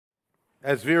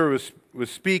As Vera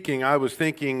was speaking, I was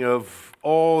thinking of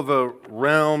all the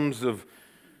realms of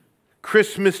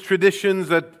Christmas traditions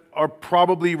that are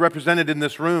probably represented in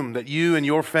this room, that you and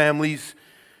your families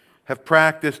have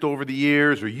practiced over the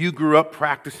years, or you grew up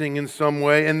practicing in some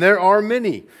way, and there are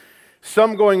many,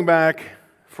 some going back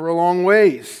for a long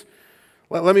ways.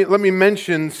 Let me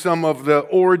mention some of the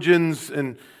origins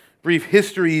and brief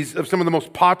histories of some of the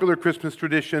most popular Christmas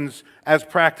traditions as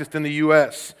practiced in the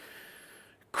U.S.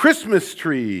 Christmas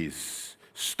trees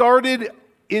started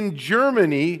in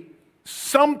Germany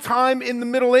sometime in the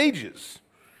Middle Ages.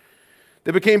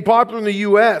 They became popular in the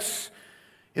U.S.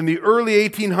 in the early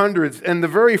 1800s, and the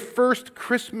very first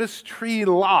Christmas tree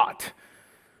lot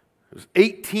was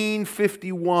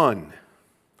 1851,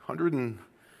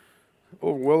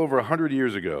 well over 100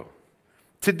 years ago.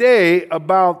 Today,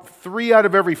 about 3 out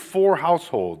of every 4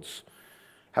 households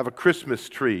have a Christmas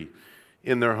tree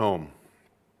in their home.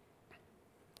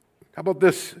 How about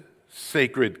this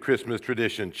sacred Christmas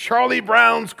tradition? Charlie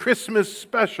Brown's Christmas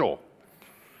Special.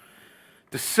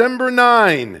 December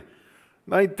 9,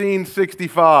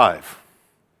 1965.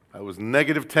 That was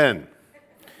 -10.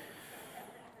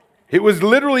 It was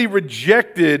literally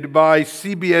rejected by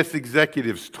CBS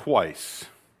executives twice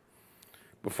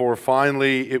before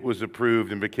finally it was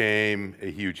approved and became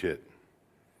a huge hit.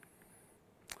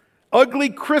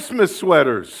 Ugly Christmas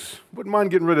sweaters. Wouldn't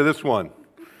mind getting rid of this one.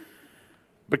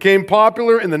 Became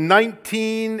popular in the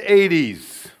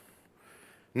 1980s.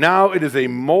 Now it is a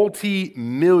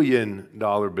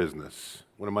multi-million-dollar business.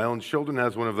 One of my own children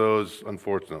has one of those,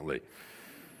 unfortunately.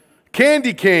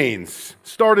 Candy canes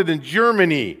started in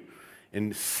Germany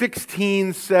in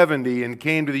 1670 and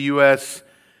came to the U.S.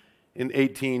 in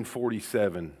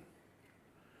 1847.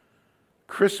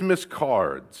 Christmas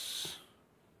cards.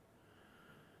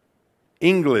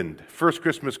 England, first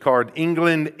Christmas card,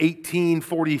 England,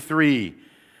 1843.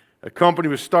 A company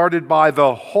was started by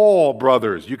the Hall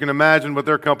brothers. You can imagine what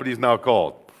their company is now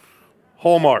called.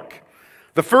 Hallmark.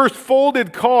 The first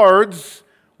folded cards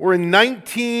were in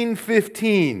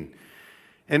 1915.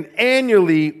 And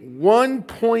annually,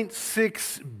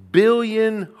 1.6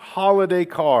 billion holiday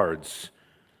cards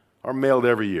are mailed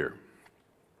every year.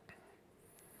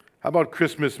 How about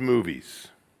Christmas movies?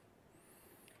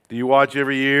 Do you watch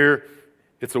every year?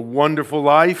 It's a Wonderful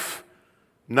Life,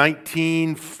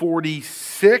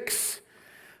 1946.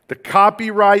 The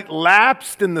copyright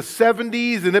lapsed in the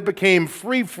 70s, and it became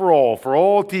free-for-all for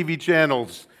all TV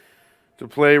channels to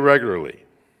play regularly.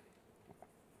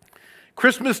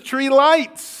 Christmas tree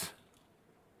lights.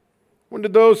 When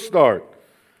did those start?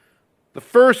 The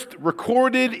first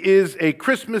recorded is a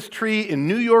Christmas tree in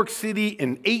New York City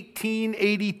in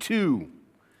 1882.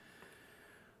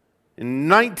 In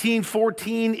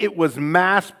 1914, it was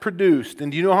mass-produced.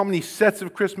 And do you know how many sets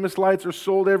of Christmas lights are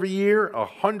sold every year?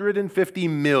 150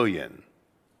 million.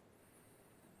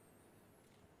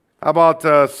 How about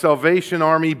Salvation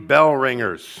Army bell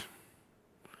ringers?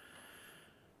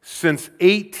 Since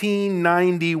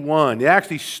 1891. It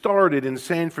actually started in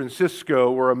San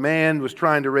Francisco, where a man was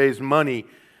trying to raise money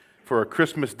for a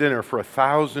Christmas dinner for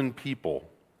 1,000 people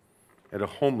at a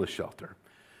homeless shelter.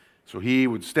 So he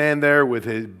would stand there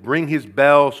bring his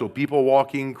bell so people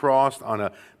walking across on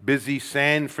a busy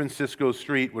San Francisco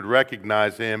street would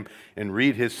recognize him and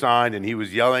read his sign, and he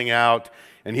was yelling out,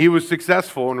 and he was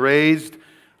successful and raised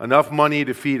enough money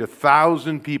to feed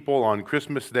 1,000 people on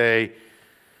Christmas Day,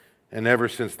 and ever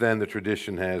since then the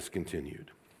tradition has continued.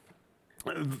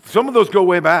 Some of those go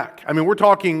way back. I mean, we're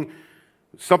talking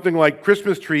something like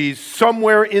Christmas trees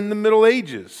somewhere in the Middle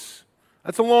Ages.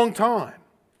 That's a long time.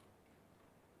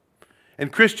 And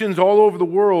Christians all over the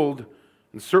world,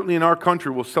 and certainly in our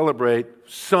country, will celebrate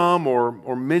some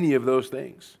or many of those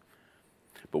things.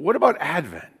 But what about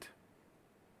Advent?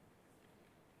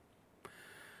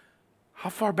 How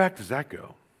far back does that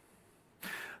go?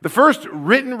 The first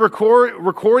written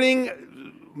recording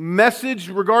message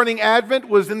regarding Advent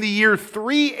was in the year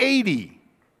 380.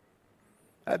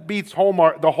 That beats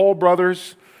Hallmark, the Hall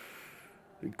brothers,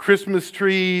 Christmas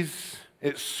trees.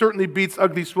 It certainly beats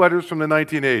ugly sweaters from the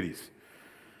 1980s.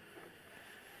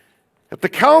 At the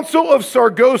Council of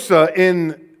Saragossa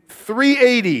in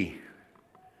 380,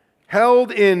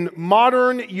 held in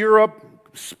modern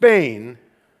Europe, Spain,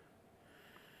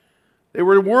 they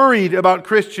were worried about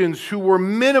Christians who were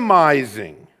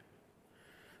minimizing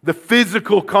the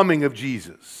physical coming of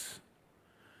Jesus.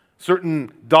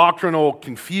 Certain doctrinal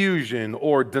confusion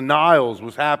or denials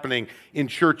was happening in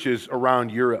churches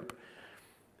around Europe.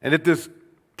 And at this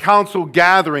council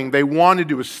gathering, they wanted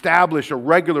to establish a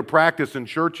regular practice in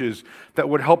churches that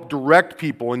would help direct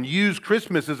people and use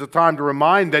Christmas as a time to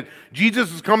remind that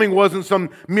Jesus' coming wasn't some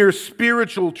mere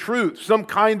spiritual truth, some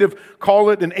kind of, call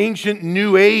it an ancient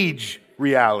New Age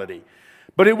reality,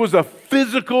 but it was a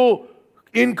physical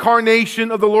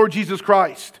incarnation of the Lord Jesus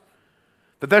Christ.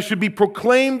 That should be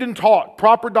proclaimed and taught,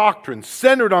 proper doctrine,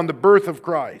 centered on the birth of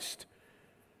Christ.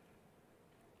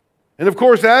 And of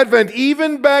course, Advent,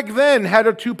 even back then, had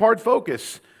a two-part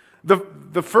focus.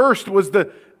 The first was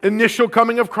the initial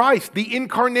coming of Christ, the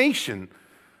incarnation.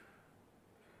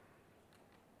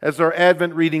 As our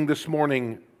Advent reading this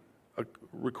morning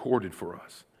recorded for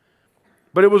us.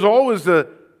 But it was always the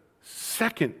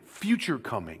second future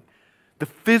coming, the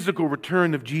physical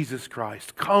return of Jesus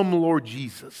Christ. Come, Lord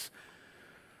Jesus.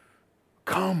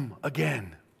 Come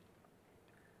again.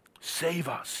 Save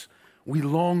us. We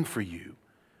long for you.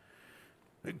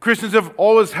 Christians have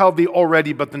always held the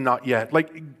already but the not yet.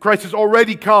 Like Christ has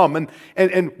already come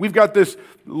and we've got this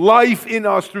life in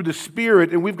us through the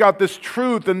Spirit, and we've got this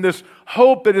truth and this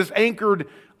hope that is anchored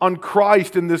on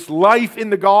Christ and this life in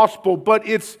the gospel, but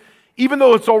even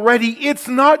though it's already, it's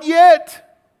not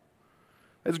yet.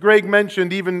 As Greg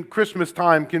mentioned, even Christmas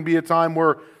time can be a time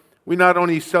where we not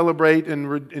only celebrate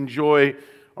and enjoy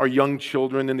our young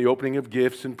children and the opening of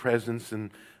gifts and presents and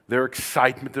their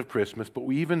excitement of Christmas, but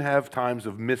we even have times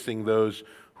of missing those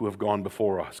who have gone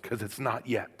before us because it's not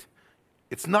yet.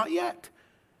 It's not yet,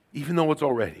 even though it's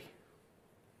already.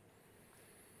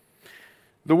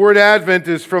 The word Advent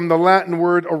is from the Latin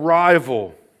word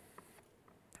arrival.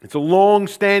 It's a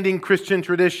long-standing Christian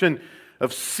tradition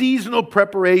of seasonal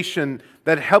preparation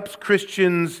that helps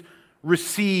Christians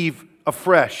receive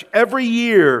afresh every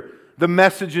year the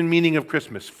message and meaning of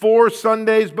Christmas. 4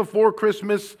 Sundays before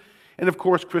Christmas, and of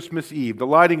course, Christmas Eve, the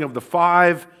lighting of the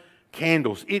 5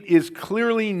 candles. It is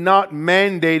clearly not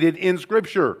mandated in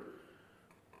Scripture.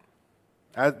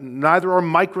 Neither are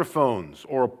microphones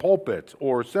or a pulpit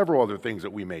or several other things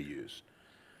that we may use.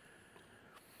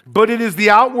 But it is the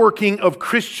outworking of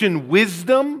Christian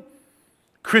wisdom,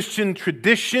 Christian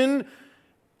tradition,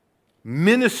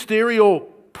 ministerial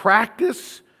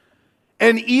practice,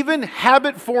 and even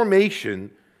habit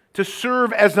formation to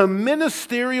serve as a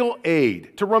ministerial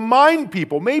aid, to remind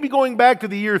people, maybe going back to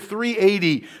the year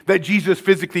 380, that Jesus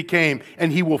physically came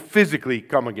and He will physically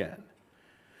come again.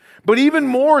 But even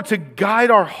more, to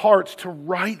guide our hearts to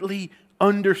rightly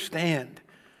understand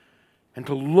and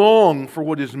to long for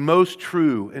what is most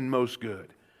true and most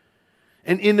good.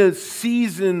 And in a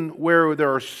season where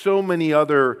there are so many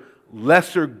other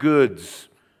lesser goods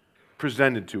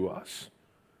presented to us,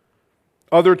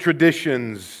 other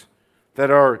traditions that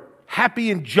are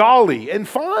happy and jolly and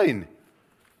fine,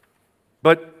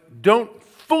 but don't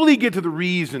fully get to the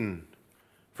reason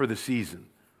for the season.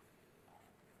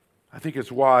 I think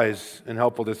it's wise and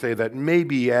helpful to say that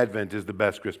maybe Advent is the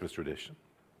best Christmas tradition.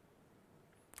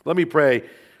 Let me pray.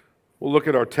 We'll look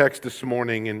at our text this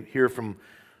morning and hear from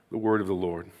the word of the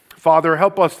Lord. Father,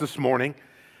 help us this morning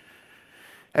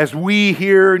as we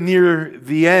here near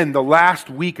the end, the last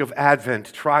week of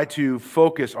Advent, try to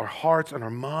focus our hearts and our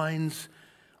minds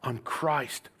on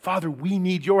Christ. Father, we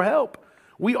need your help.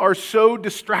 We are so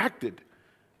distracted.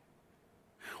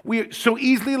 We so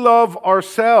easily love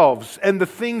ourselves and the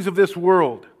things of this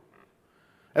world.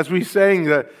 As we sang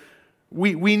that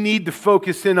we need to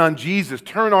focus in on Jesus,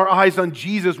 turn our eyes on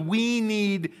Jesus. We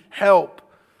need help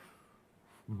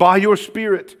by your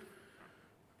Spirit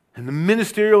and the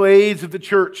ministerial aids of the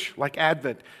church, like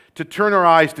Advent, to turn our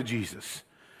eyes to Jesus,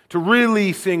 to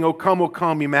really sing, O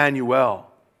come,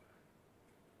 Emmanuel,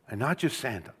 and not just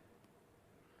Santa.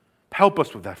 Help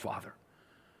us with that, Father.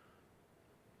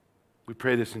 We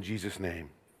pray this in Jesus' name.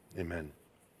 Amen.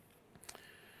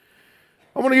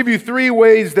 I want to give you 3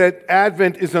 ways that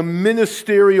Advent is a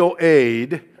ministerial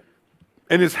aid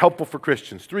and is helpful for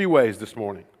Christians. 3 ways this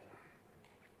morning.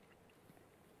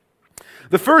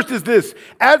 The first is this: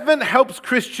 Advent helps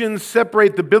Christians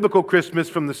separate the biblical Christmas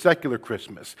from the secular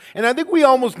Christmas. And I think we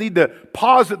almost need to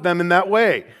posit them in that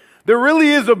way. There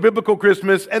really is a biblical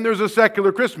Christmas and there's a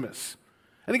secular Christmas.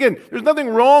 And again, there's nothing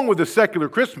wrong with a secular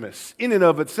Christmas in and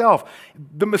of itself.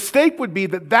 The mistake would be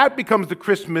that that becomes the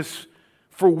Christmas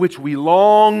for which we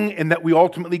long and that we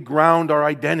ultimately ground our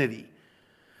identity.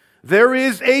 There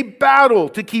is a battle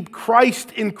to keep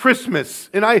Christ in Christmas.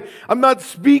 And I'm not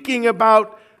speaking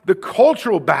about the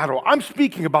cultural battle. I'm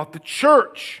speaking about the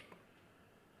church.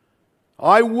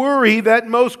 I worry that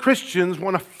most Christians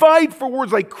want to fight for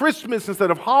words like Christmas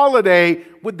instead of holiday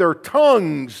with their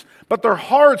tongues, but their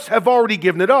hearts have already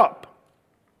given it up.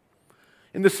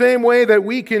 In the same way that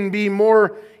we can be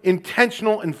more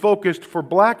intentional and focused for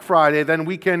Black Friday than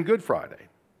we can Good Friday.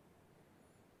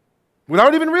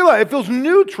 Without even realizing, it feels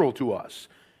neutral to us.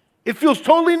 It feels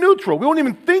totally neutral. We won't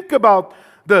even think about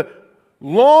the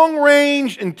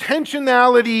long-range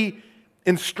intentionality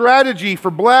and strategy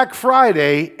for Black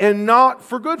Friday and not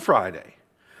for Good Friday.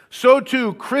 So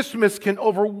too, Christmas can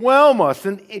overwhelm us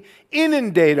and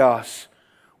inundate us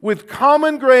with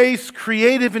common grace,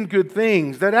 creative and good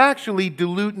things that actually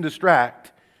dilute and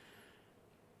distract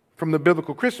from the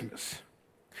biblical Christmas.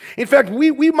 In fact,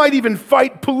 we might even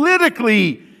fight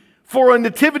politically for a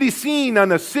nativity scene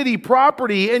on a city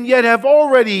property and yet have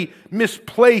already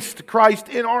misplaced Christ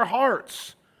in our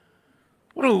hearts.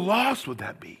 What a loss would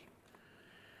that be?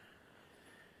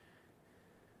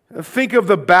 Think of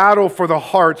the battle for the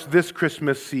hearts this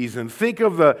Christmas season. Think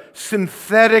of the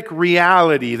synthetic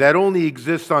reality that only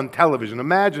exists on television.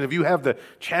 Imagine if you have the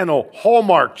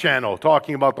Hallmark channel,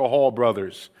 talking about the Hall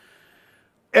brothers.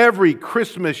 Every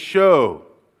Christmas show.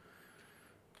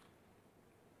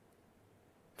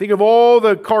 Think of all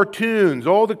the cartoons,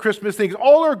 all the Christmas things.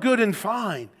 All are good and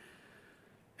fine.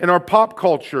 And our pop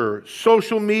culture,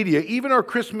 social media, even our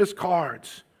Christmas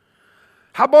cards.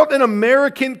 How about an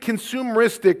American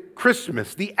consumeristic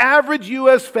Christmas? The average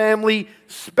U.S. family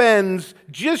spends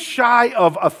just shy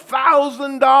of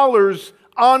 $1,000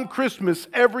 on Christmas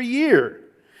every year.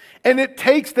 And it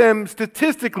takes them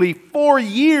statistically 4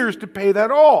 years to pay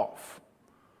that off.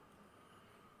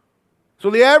 So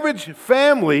the average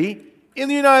family in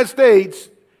the United States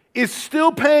is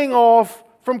still paying off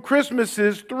from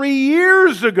Christmases 3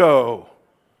 years ago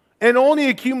and only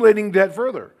accumulating debt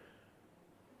further.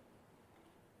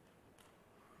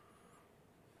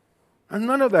 And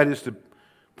none of that is to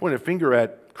point a finger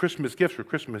at Christmas gifts or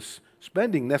Christmas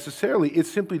spending necessarily.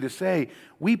 It's simply to say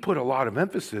we put a lot of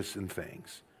emphasis in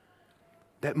things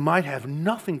that might have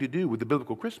nothing to do with the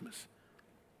biblical Christmas.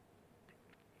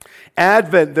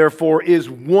 Advent, therefore, is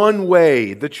one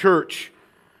way the church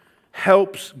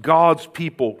helps God's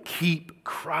people keep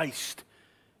Christ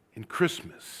in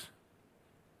Christmas.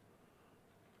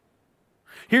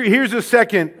 Here's a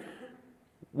second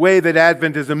way that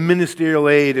Advent is a ministerial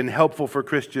aid and helpful for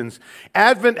Christians.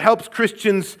 Advent helps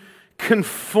Christians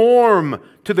conform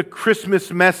to the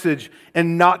Christmas message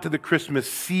and not to the Christmas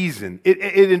season.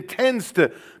 It intends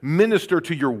to minister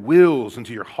to your wills and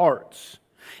to your hearts.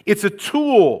 It's a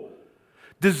tool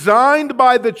designed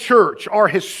by the church, our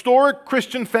historic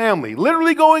Christian family,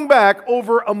 literally going back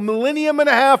over 1.5 millennia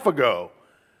ago,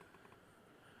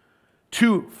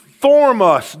 to form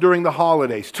us during the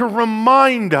holidays, to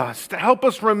remind us, to help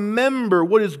us remember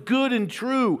what is good and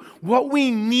true, what we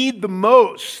need the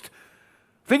most.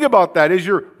 Think about that as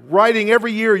you're writing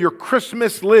every year your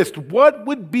Christmas list. What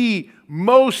would be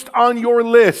most on your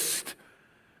list?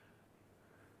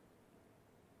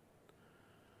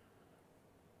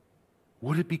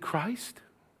 Would it be Christ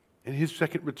and His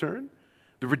second return?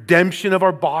 The redemption of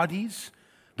our bodies?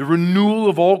 The renewal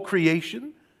of all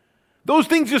creation? Those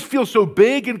things just feel so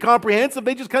big and comprehensive,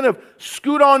 they just kind of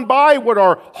scoot on by what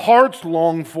our hearts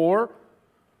long for.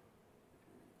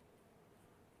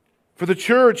 For the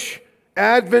church,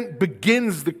 Advent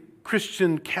begins the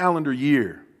Christian calendar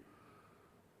year.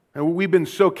 And we've been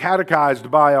so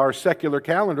catechized by our secular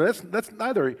calendar. That's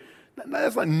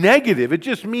not negative. It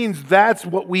just means that's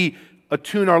what we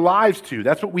attune our lives to.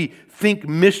 That's what we think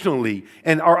missionally.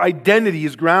 And our identity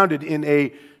is grounded in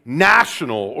a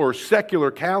national or secular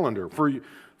calendar.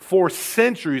 For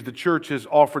centuries, the church has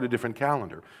offered a different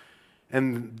calendar.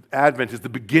 And Advent is the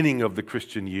beginning of the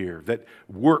Christian year that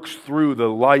works through the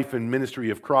life and ministry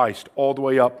of Christ all the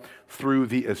way up through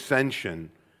the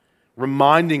ascension,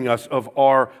 reminding us of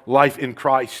our life in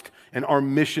Christ and our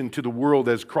mission to the world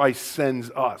as Christ sends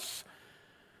us.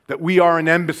 That we are an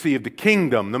embassy of the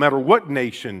kingdom, no matter what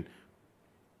nation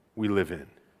we live in.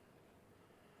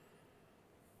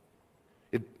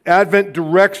 Advent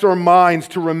directs our minds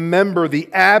to remember the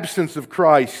absence of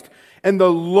Christ and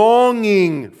the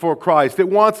longing for Christ. It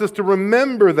wants us to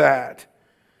remember that.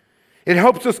 It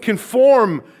helps us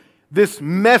conform this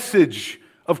message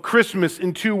of Christmas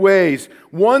in two ways.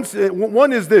 One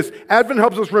is this: Advent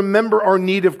helps us remember our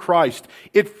need of Christ.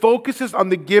 It focuses on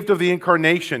the gift of the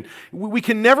incarnation. We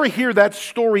can never hear that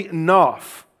story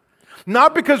enough.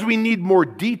 Not because we need more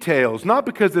details, not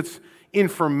because it's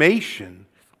information,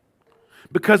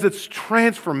 because it's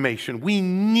transformation. We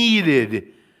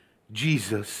needed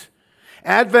Jesus.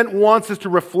 Advent wants us to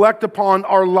reflect upon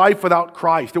our life without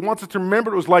Christ. It wants us to remember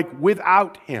what it was like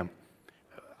without Him.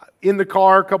 In the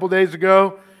car a couple days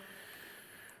ago,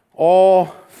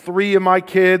 all three of my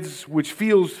kids, which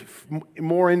feels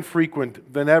more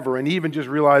infrequent than ever, and even just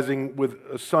realizing with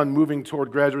a son moving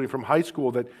toward graduating from high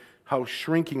school that how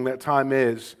shrinking that time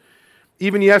is.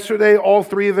 Even yesterday, all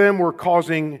three of them were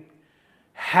causing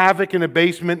havoc in a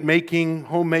basement, making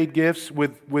homemade gifts.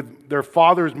 With their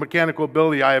father's mechanical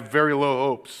ability, I have very low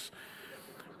hopes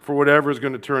for whatever is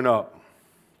going to turn up.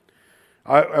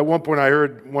 At one point, I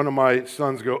heard one of my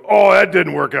sons go, "Oh, that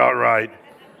didn't work out right."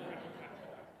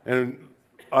 And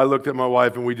I looked at my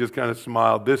wife and we just kind of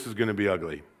smiled. This is going to be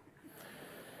ugly.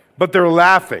 But they're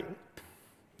laughing,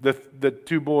 the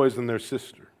two boys and their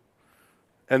sister.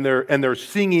 And they're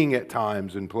singing at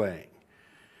times and playing.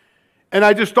 And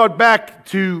I just thought back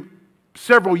to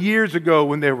several years ago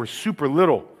when they were super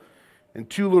little and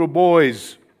two little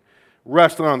boys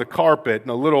wrestling on the carpet and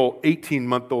a little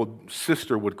 18-month-old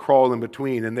sister would crawl in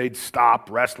between and they'd stop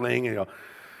wrestling and go,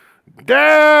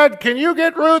 "Dad, can you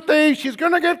get Ruthie? She's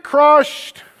going to get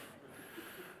crushed."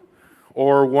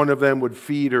 Or one of them would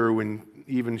feed her when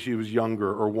even she was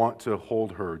younger or want to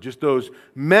hold her. Just those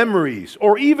memories.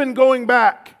 Or even going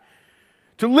back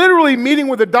to literally meeting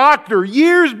with a doctor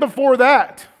years before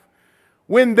that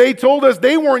when they told us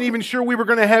they weren't even sure we were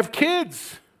going to have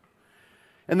kids.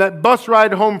 And that bus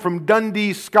ride home from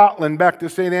Dundee, Scotland, back to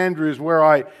St. Andrews, where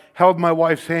I held my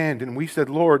wife's hand and we said,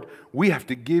 "Lord, we have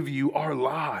to give you our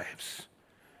lives.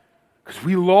 Because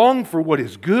we long for what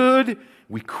is good.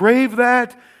 We crave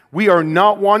that. We are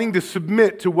not wanting to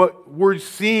submit to what we're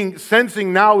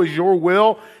sensing now is your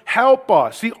will. Help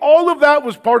us." See, all of that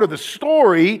was part of the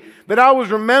story that I was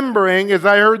remembering as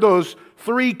I heard those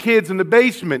three kids in the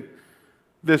basement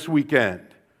this weekend.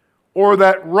 Or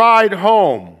that ride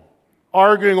home,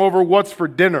 arguing over what's for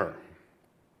dinner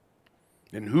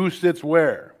and who sits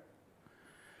where.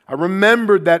 I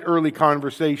remembered that early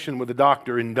conversation with the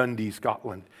doctor in Dundee,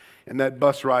 Scotland, and that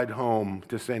bus ride home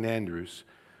to St. Andrews.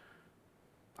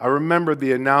 I remembered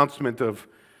the announcement of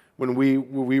when we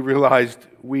realized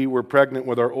we were pregnant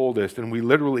with our oldest, and we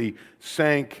literally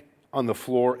sank on the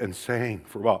floor and sang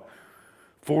for about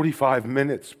 45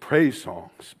 minutes praise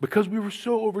songs because we were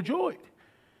so overjoyed.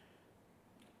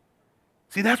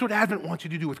 See, that's what Advent wants you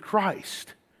to do with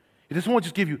Christ. It doesn't want to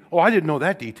just give you, "Oh, I didn't know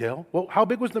that detail." Well, how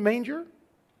big was the manger?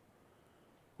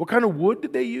 What kind of wood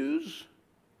did they use?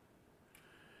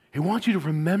 He wants you to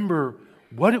remember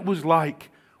what it was like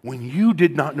when you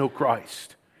did not know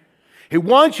Christ. He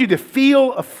wants you to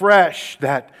feel afresh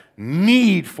that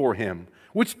need for Him,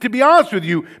 which, to be honest with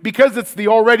you, because it's the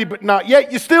already but not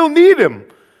yet, you still need Him.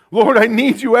 "Lord, I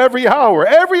need you every hour.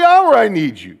 Every hour I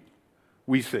need you,"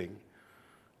 we sing.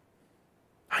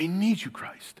 I need you,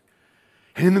 Christ.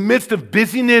 And in the midst of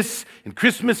busyness and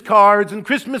Christmas cards and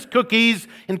Christmas cookies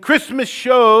and Christmas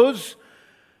shows,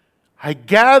 I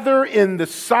gather in the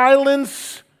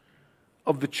silence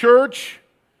of the church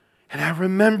and I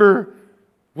remember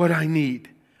what I need.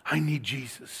 I need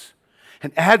Jesus.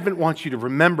 And Advent wants you to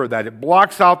remember that. It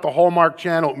blocks out the Hallmark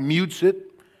channel, it mutes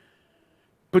it,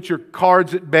 puts your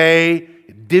cards at bay,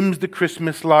 it dims the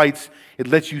Christmas lights, it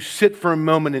lets you sit for a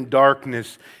moment in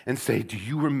darkness and say, "Do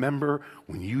you remember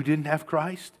when you didn't have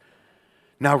Christ?"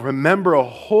 Now remember a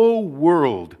whole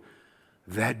world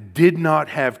that did not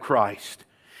have Christ.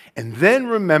 And then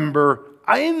remember,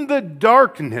 in the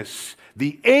darkness,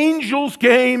 the angels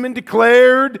came and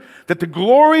declared that the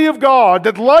glory of God,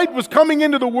 that light was coming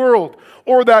into the world,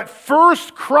 or that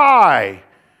first cry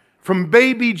from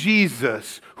baby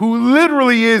Jesus, who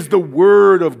literally is the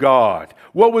Word of God.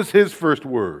 What was His first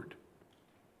word?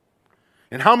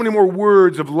 And how many more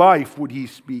words of life would He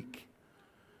speak?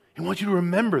 He wants you to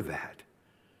remember that.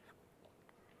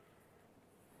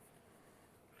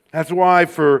 That's why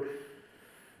for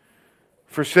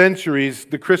centuries,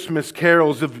 the Christmas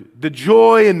carols of the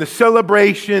joy and the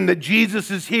celebration that Jesus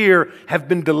is here have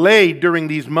been delayed during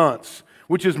these months,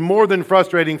 which is more than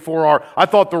frustrating for I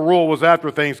thought the rule was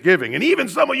after Thanksgiving, and even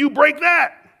some of you break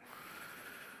that.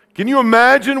 Can you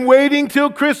imagine waiting till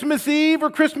Christmas Eve or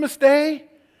Christmas Day,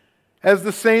 as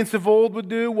the saints of old would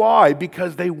do? Why?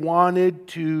 Because they wanted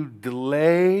to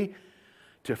delay,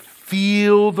 to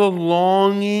feel the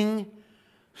longing,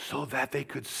 so that they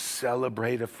could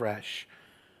celebrate afresh.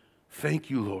 Thank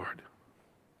you, Lord.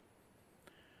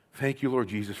 Thank you, Lord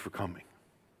Jesus, for coming.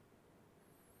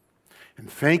 And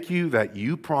thank you that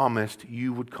you promised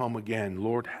you would come again.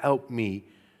 Lord, help me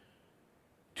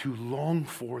to long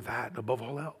for that above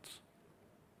all else.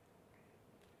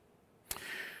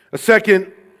 A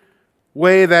second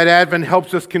way that Advent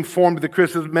helps us conform to the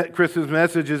Christmas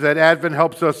message is that Advent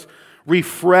helps us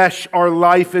refresh our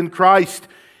life in Christ.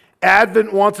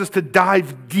 Advent wants us to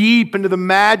dive deep into the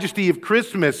majesty of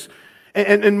Christmas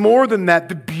And more than that,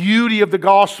 the beauty of the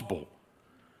gospel.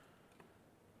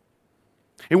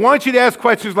 I want you to ask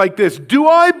questions like this. Do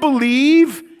I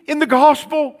believe in the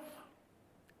gospel?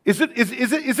 Is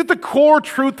it the core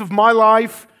truth of my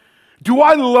life? Do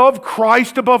I love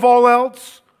Christ above all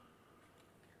else?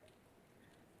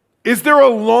 Is there a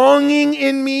longing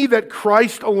in me that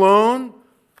Christ alone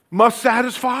must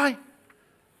satisfy?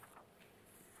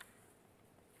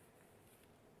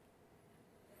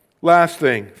 Last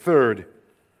thing, third,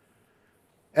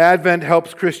 Advent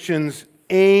helps Christians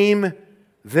aim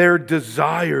their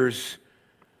desires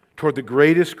toward the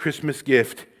greatest Christmas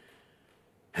gift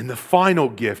and the final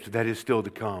gift that is still to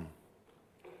come.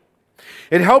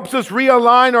 It helps us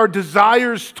realign our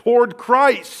desires toward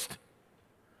Christ.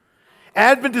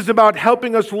 Advent is about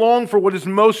helping us long for what is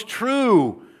most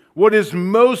true, what is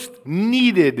most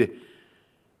needed,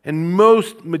 and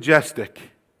most majestic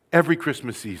every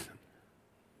Christmas season.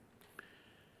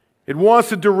 It wants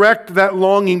to direct that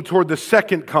longing toward the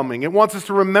second coming. It wants us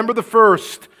to remember the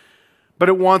first, but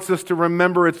it wants us to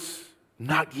remember it's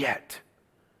not yet.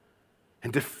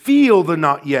 And to feel the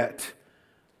not yet,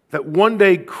 that one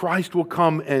day Christ will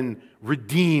come and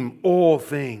redeem all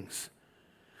things.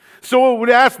 So I would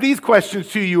ask these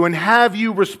questions to you and have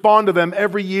you respond to them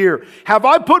every year. Have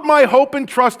I put my hope and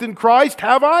trust in Christ?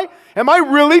 Have I? Am I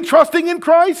really trusting in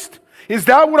Christ? Is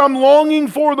that what I'm longing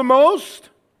for the most?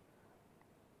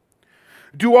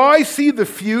 Do I see the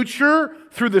future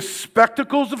through the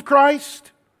spectacles of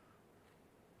Christ?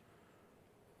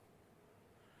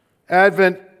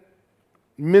 Advent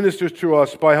ministers to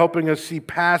us by helping us see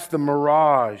past the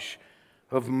mirage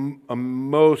of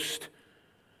most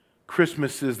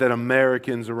Christmases that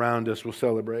Americans around us will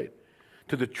celebrate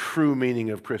to the true meaning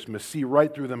of Christmas. See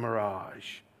right through the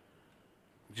mirage.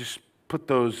 Just put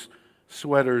those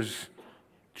sweaters,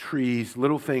 trees,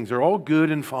 little things, they're all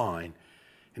good and fine,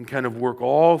 and kind of work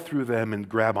all through them and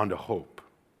grab onto hope.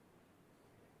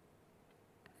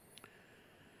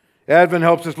 Advent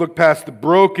helps us look past the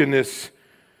brokenness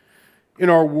in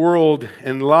our world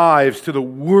and lives to the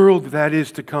world that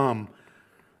is to come.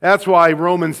 That's why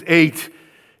Romans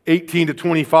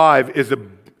 8:18-25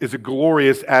 is a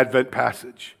glorious Advent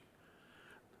passage.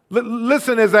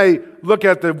 Listen as I look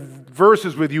at the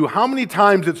verses with you, how many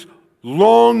times it's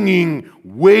longing,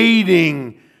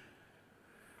 waiting.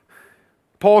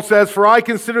 Paul says, "For I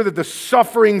consider that the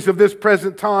sufferings of this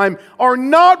present time are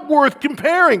not worth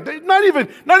comparing." Not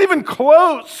even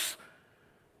close.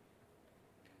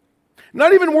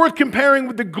 Not even worth comparing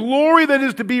with the glory that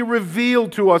is to be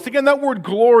revealed to us. Again, that word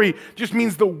glory just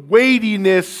means the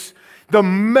weightiness, the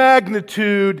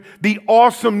magnitude, the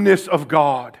awesomeness of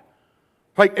God.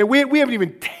 And we haven't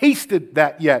even tasted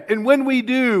that yet. And when we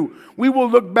do, we will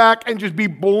look back and just be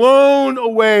blown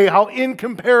away how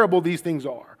incomparable these things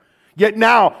are. Yet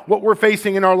now, what we're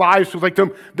facing in our lives is like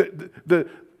the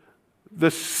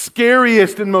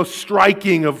scariest and most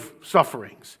striking of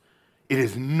sufferings. It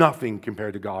is nothing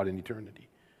compared to God in eternity.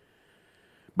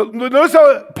 But notice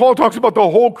how Paul talks about the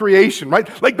whole creation, right?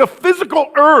 Like the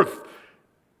physical earth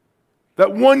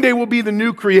that one day will be the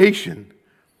new creation.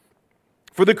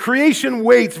 For the creation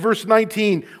waits, verse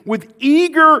 19, with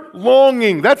eager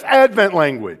longing. That's Advent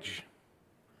language.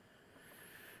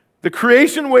 The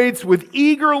creation waits with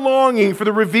eager longing for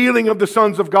the revealing of the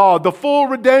sons of God, the full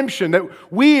redemption, that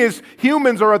we as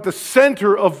humans are at the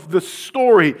center of the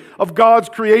story of God's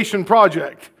creation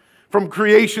project, from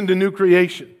creation to new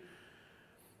creation.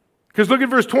 Because look at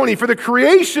verse 20. For the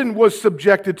creation was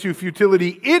subjected to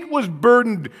futility. It was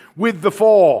burdened with the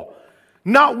fall,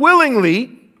 not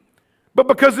willingly, but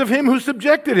because of him who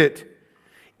subjected it,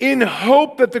 in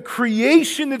hope that the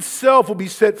creation itself will be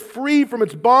set free from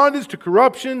its bondage to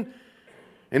corruption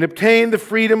and obtain the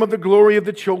freedom of the glory of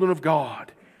the children of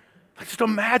God. Just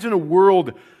imagine a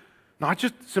world, not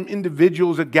just some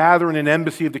individuals that gather in an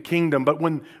embassy of the kingdom, but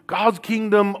when God's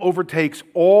kingdom overtakes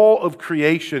all of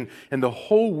creation and the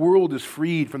whole world is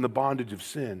freed from the bondage of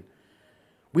sin.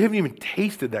 We haven't even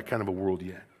tasted that kind of a world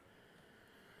yet.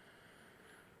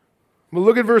 But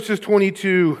look at verses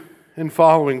 22 and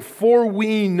following. For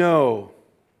we know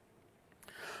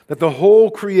that the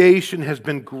whole creation has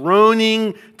been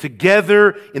groaning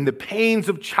together in the pains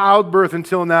of childbirth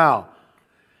until now.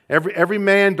 Every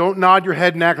man, don't nod your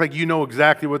head and act like you know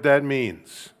exactly what that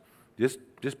means.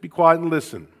 Just be quiet and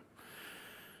listen.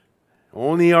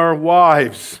 Only our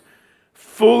wives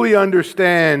fully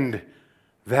understand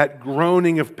that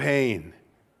groaning of pain,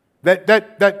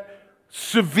 that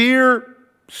severe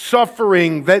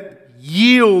suffering that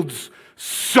yields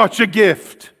such a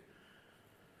gift.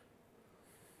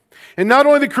 And not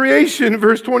only the creation,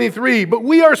 verse 23, but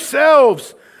we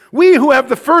ourselves, We who have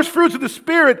the first fruits of the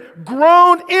Spirit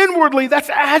groan inwardly. That's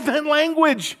Advent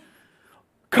language.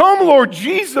 Come, Lord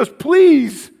Jesus,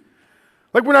 please.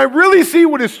 Like when I really see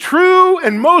what is true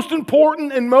and most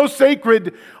important and most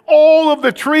sacred, all of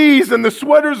the trees and the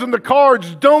sweaters and the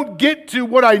cards don't get to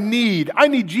what I need. I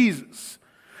need Jesus.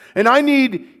 And I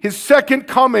need His second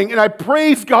coming. And I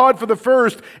praise God for the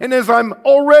first. And as I'm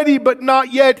already but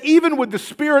not yet, even with the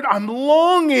Spirit, I'm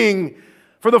longing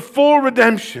for the full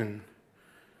redemption,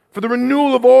 for the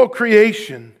renewal of all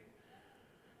creation.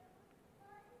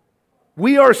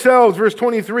 We ourselves, verse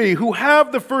 23, who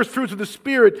have the first fruits of the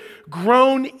Spirit,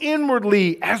 groan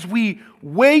inwardly as we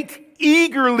wait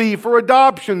eagerly for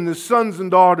adoption as sons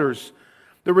and daughters,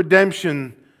 the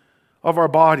redemption of our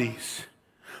bodies.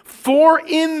 For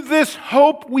in this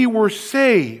hope we were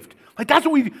saved. Like that's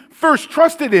what we first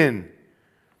trusted in.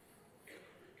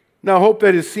 Now, hope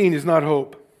that is seen is not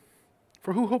hope.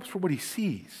 For who hopes for what he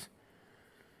sees?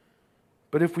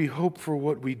 But if we hope for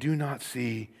what we do not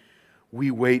see, we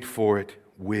wait for it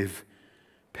with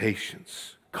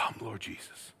patience. Come, Lord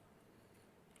Jesus.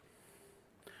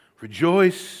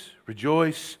 Rejoice,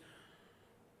 rejoice.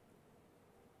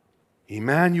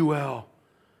 Emmanuel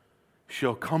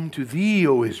shall come to thee,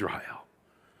 O Israel.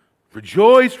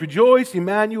 Rejoice, rejoice,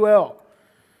 Emmanuel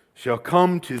shall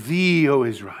come to thee, O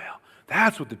Israel.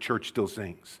 That's what the church still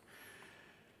sings.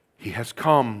 He has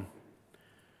come,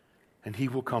 and He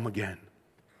will come again.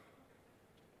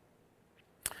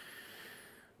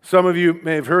 Some of you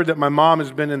may have heard that my mom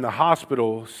has been in the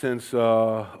hospital since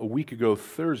a week ago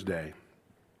Thursday.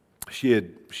 She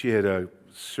had a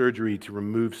surgery to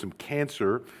remove some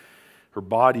cancer. Her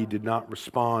body did not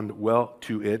respond well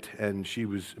to it, and she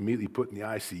was immediately put in the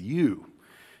ICU.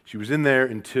 She was in there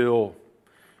until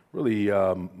really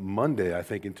Monday, I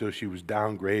think, until she was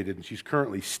downgraded, and she's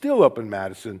currently still up in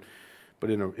Madison, but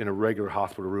in a regular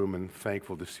hospital room, and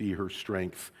thankful to see her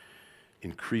strength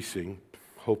increasing.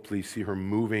 Hopefully see her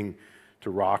moving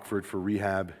to Rockford for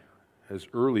rehab as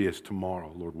early as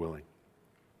tomorrow, Lord willing.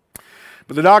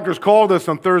 But the doctors called us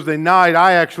on Thursday night.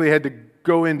 I actually had to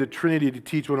go into Trinity to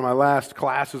teach one of my last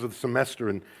classes of the semester,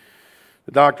 and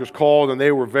the doctors called, and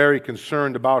they were very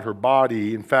concerned about her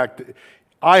body. In fact,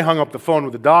 I hung up the phone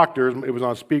with the doctors. It was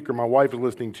on speaker. My wife was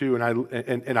listening too, and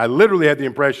I literally had the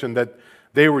impression that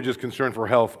they were just concerned for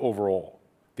health overall,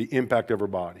 the impact of her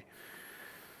body.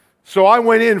 So I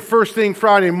went in first thing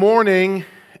Friday morning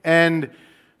and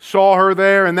saw her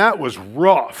there, and that was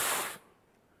rough.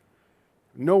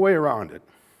 No way around it.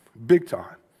 Big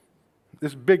time.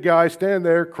 This big guy standing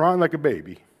there crying like a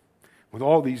baby with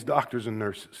all these doctors and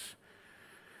nurses.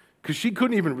 Because she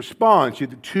couldn't even respond. She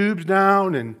had the tubes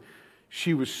down, and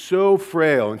she was so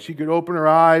frail, and she could open her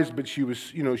eyes, but she was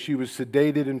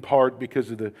sedated in part because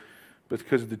of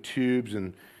the tubes,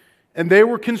 and they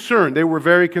were concerned. They were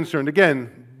very concerned.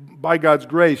 Again, by God's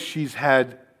grace, she's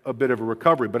had a bit of a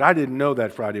recovery, but I didn't know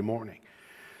that Friday morning.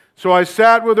 So I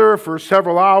sat with her for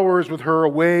several hours with her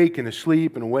awake and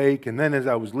asleep and awake, and then as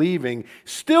I was leaving,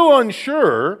 still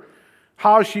unsure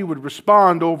how she would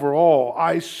respond overall,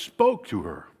 I spoke to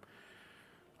her.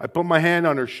 I put my hand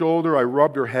on her shoulder, I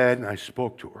rubbed her head, and I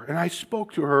spoke to her. And I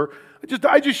spoke to her,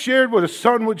 I just shared what a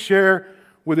son would share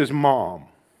with his mom.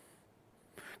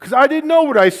 Because I didn't know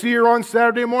would I see her on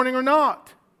Saturday morning or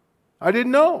not. I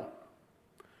didn't know.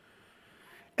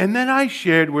 And then I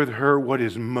shared with her what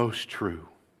is most true.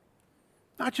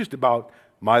 Not just about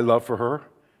my love for her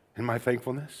and my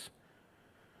thankfulness.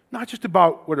 Not just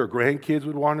about what her grandkids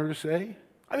would want her to say.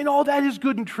 I mean, all that is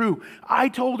good and true. I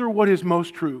told her what is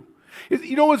most true.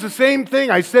 You know, it's the same thing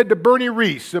I said to Bernie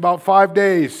Reese about 5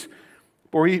 days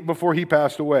before he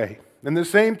passed away. And the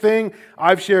same thing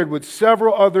I've shared with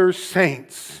several other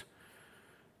saints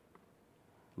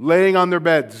laying on their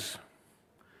beds.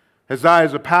 As I,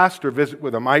 as a pastor, visit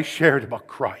with them, I shared about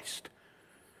Christ.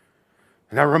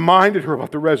 And I reminded her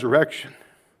about the resurrection.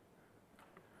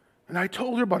 And I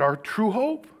told her about our true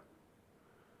hope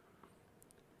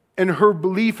and her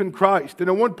belief in Christ. And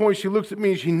at one point she looks at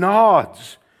me and she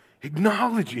nods,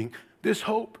 acknowledging this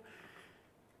hope.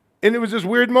 And it was this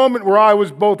weird moment where I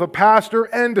was both a pastor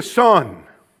and a son.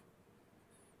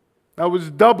 I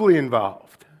was doubly involved.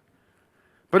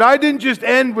 But I didn't just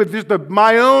end with just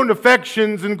my own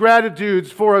affections and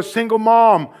gratitudes for a single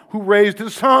mom who raised a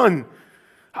son.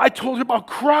 I told her about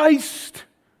Christ,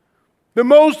 the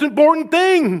most important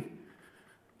thing.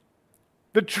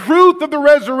 The truth of the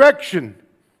resurrection,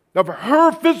 of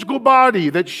her physical body,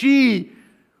 that she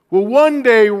will one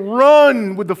day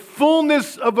run with the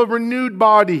fullness of a renewed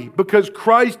body because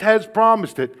Christ has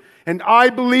promised it. And I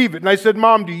believe it. And I said,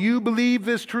 Mom, do you believe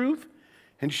this truth?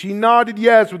 And she nodded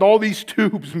yes with all these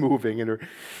tubes moving in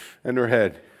her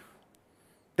head.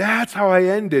 That's how I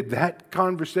ended that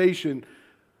conversation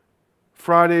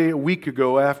Friday a week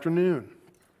ago afternoon,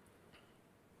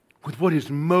 with what is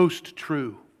most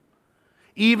true.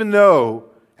 Even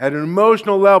though at an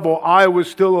emotional level I was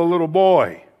still a little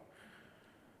boy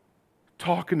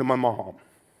talking to my mom.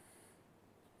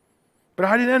 But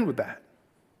I didn't end with that.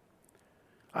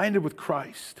 I ended with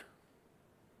Christ.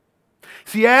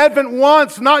 See, Advent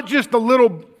wants not just the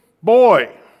little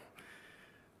boy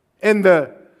and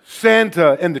the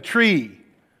Santa and the tree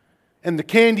and the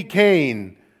candy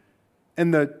cane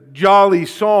and the jolly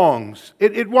songs.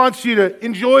 It wants you to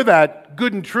enjoy that,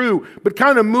 good and true, but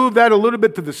kind of move that a little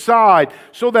bit to the side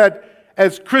so that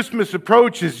as Christmas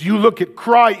approaches, you look at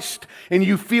Christ and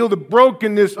you feel the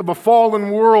brokenness of a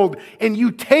fallen world and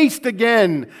you taste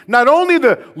again not only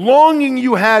the longing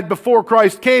you had before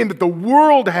Christ came that the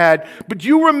world had, but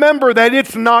you remember that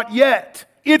it's not yet.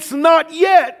 It's not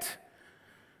yet.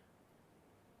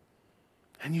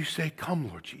 And you say, "Come,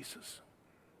 Lord Jesus."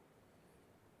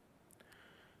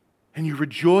 And you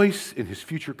rejoice in His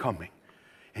future coming.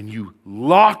 And you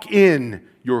lock in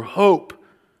your hope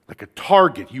like a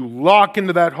target. You lock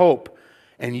into that hope.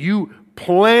 And you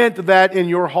plant that in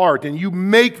your heart. And you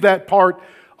make that part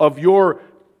of your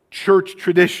church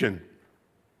tradition.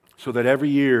 So that every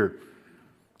year,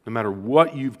 no matter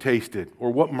what you've tasted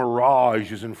or what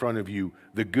mirage is in front of you,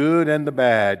 the good and the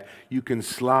bad, you can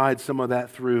slide some of that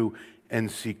through and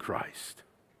see Christ.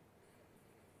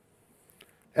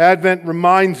 Advent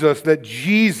reminds us that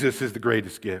Jesus is the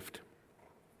greatest gift.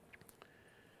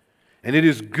 And it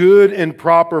is good and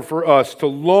proper for us to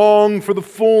long for the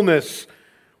fullness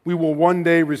we will one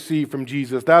day receive from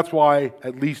Jesus. That's why,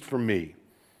 at least for me,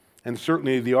 and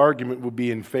certainly the argument will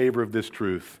be in favor of this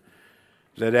truth,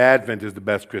 that Advent is the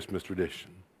best Christmas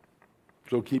tradition.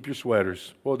 So keep your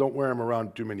sweaters. Well, don't wear them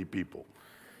around too many people.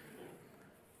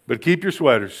 But keep your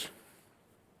sweaters.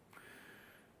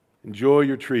 Enjoy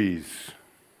your trees.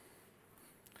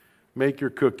 Make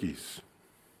your cookies.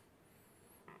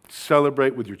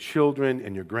 Celebrate with your children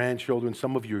and your grandchildren,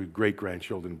 some of your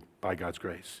great-grandchildren, by God's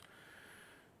grace.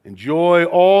 Enjoy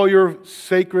all your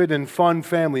sacred and fun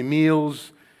family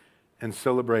meals and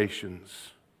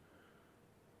celebrations.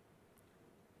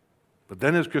 But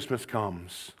then as Christmas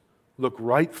comes, look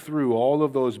right through all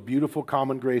of those beautiful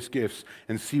common grace gifts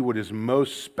and see what is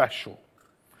most special,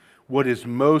 what is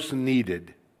most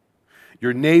needed.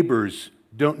 Your neighbors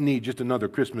don't need just another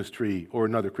Christmas tree or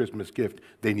another Christmas gift.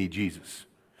 They need Jesus.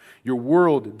 Your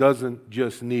world doesn't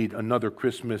just need another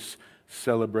Christmas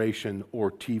celebration or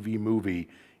TV movie.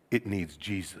 It needs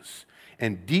Jesus.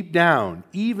 And deep down,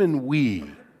 even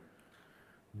we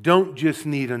don't just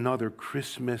need another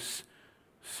Christmas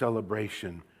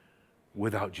celebration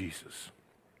without Jesus.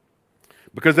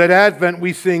 Because at Advent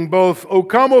we sing both, O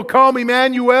come,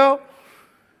 Emmanuel.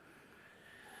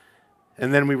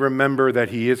 And then we remember that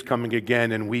He is coming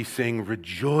again and we sing,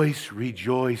 Rejoice,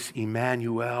 rejoice,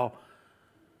 Emmanuel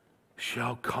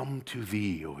shall come to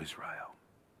thee, O Israel.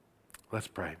 Let's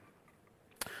pray.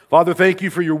 Father, thank you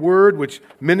for your word which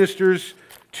ministers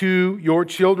to your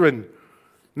children.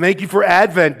 Thank you for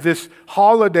Advent, this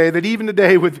holiday that even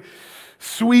today with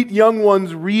sweet young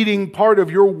ones reading part of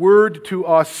your word to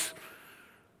us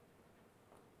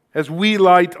as we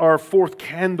light our fourth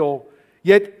candle,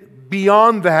 yet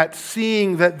beyond that,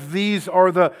 seeing that these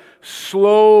are the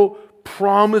slow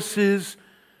promises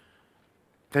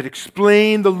that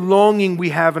explain the longing we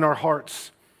have in our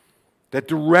hearts, that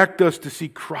direct us to see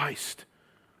Christ.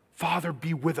 Father,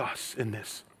 be with us in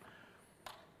this.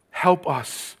 Help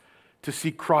us to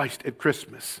see Christ at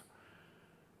Christmas.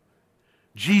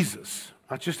 Jesus,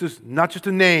 not just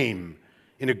a name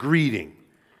in a greeting,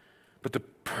 but the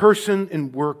person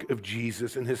and work of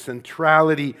Jesus and His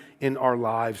centrality in our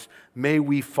lives. May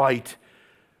we fight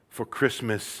for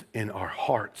Christmas in our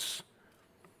hearts.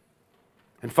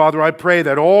 And Father, I pray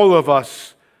that all of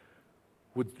us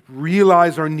would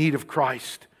realize our need of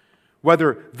Christ,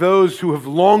 whether those who have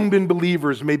long been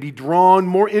believers may be drawn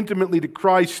more intimately to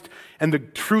Christ and the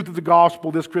truth of the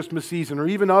gospel this Christmas season, or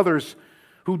even others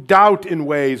who doubt in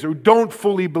ways or don't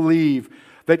fully believe,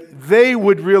 that they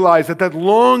would realize that that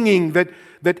longing, that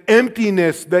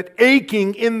emptiness, that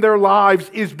aching in their lives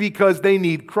is because they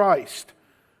need Christ.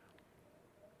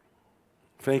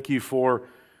 Thank you for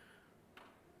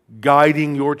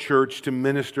guiding your church to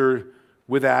minister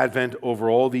with Advent over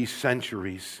all these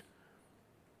centuries.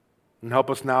 And help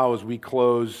us now as we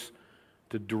close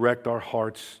to direct our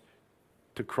hearts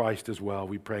to Christ as well.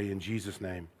 We pray in Jesus'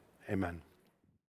 name. Amen.